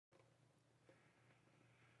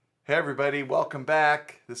Hey everybody, welcome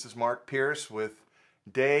back. This is Mark Pierce with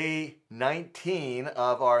day 19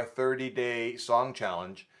 of our 30-day song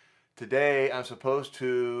challenge. Today I'm supposed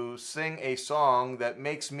to sing a song that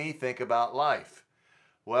makes me think about life.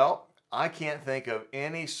 Well, I can't think of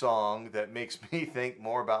any song that makes me think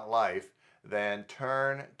more about life than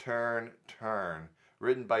Turn, Turn, Turn,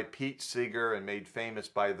 written by Pete Seeger and made famous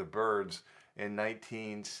by the Byrds in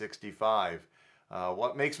 1965.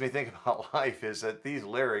 What makes me think about life is that these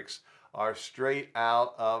lyrics are straight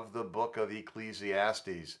out of the book of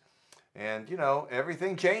Ecclesiastes. And you know,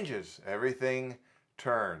 everything changes, everything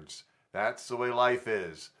turns. That's the way life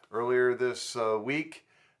is. Earlier this week,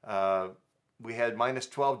 we had minus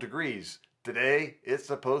 12 degrees. Today, it's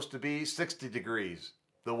supposed to be 60 degrees.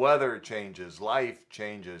 The weather changes, life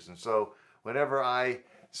changes. And so whenever I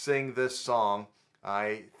sing this song,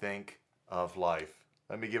 I think of life.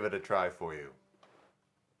 Let me give it a try for you.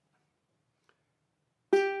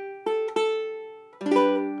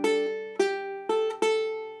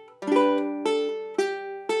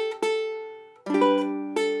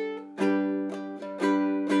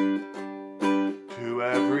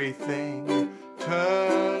 Everything,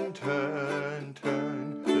 turn, turn,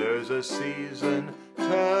 turn. There's a season,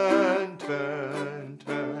 turn, turn,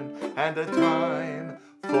 turn, and a time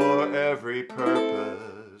for every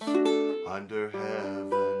purpose under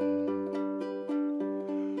heaven.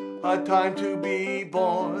 A time to be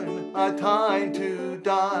born, a time to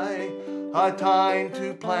die, a time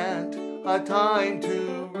to plant, a time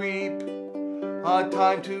to reap, a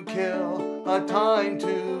time to kill, a time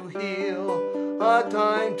to heal, a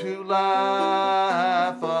time to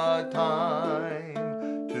laugh, a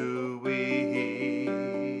time to weep.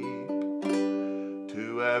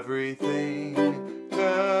 To everything,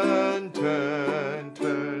 turn, turn,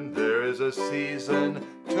 turn. There is a season,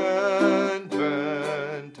 turn,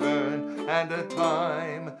 turn, turn, and a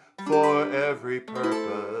time for every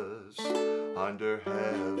purpose under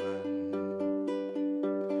heaven.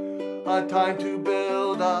 A time to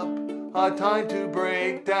build up, a time to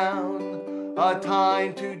break down, a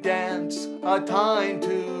time to dance, a time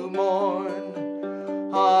to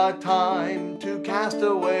mourn, a time to cast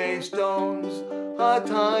away stones, a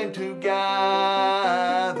time to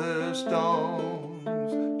gather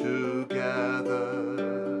stones together.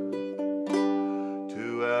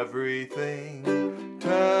 To everything,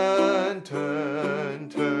 turn, turn,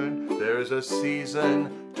 turn. There's a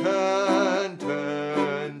season, turn,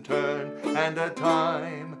 turn, turn, and a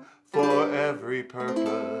time for every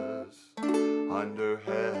purpose under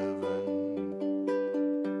heaven.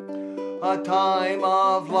 A time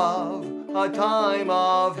of love, a time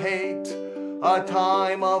of hate, a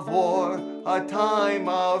time of war, a time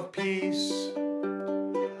of peace,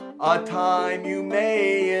 a time you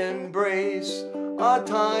may embrace, a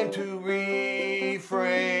time to refrain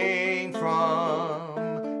from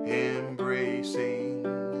embracing.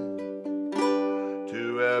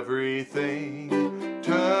 To everything,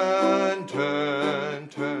 turn, turn,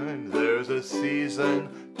 turn. There's a season,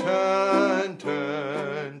 turn,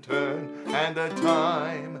 turn, turn, and a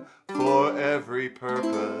time for every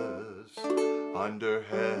purpose under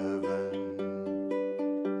heaven.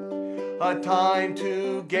 A time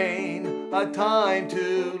to gain, a time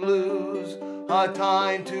to lose, a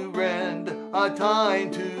time to rend, a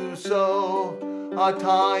time to sow, a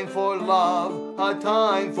time for love, a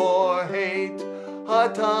time for hate, a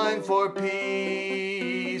time for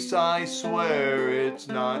peace. I swear it's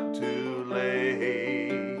not too late.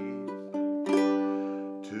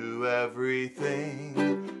 To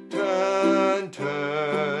everything, turn,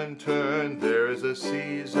 turn, turn. There is a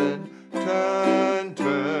season, turn,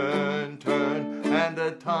 turn, turn, and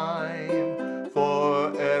a time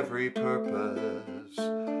for every purpose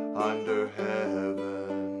under heaven.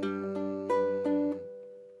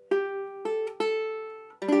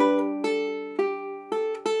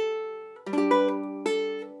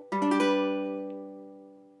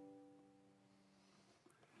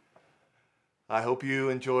 I hope you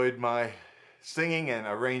enjoyed my singing and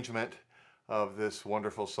arrangement of this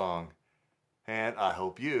wonderful song, and I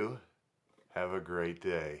hope you have a great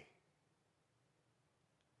day.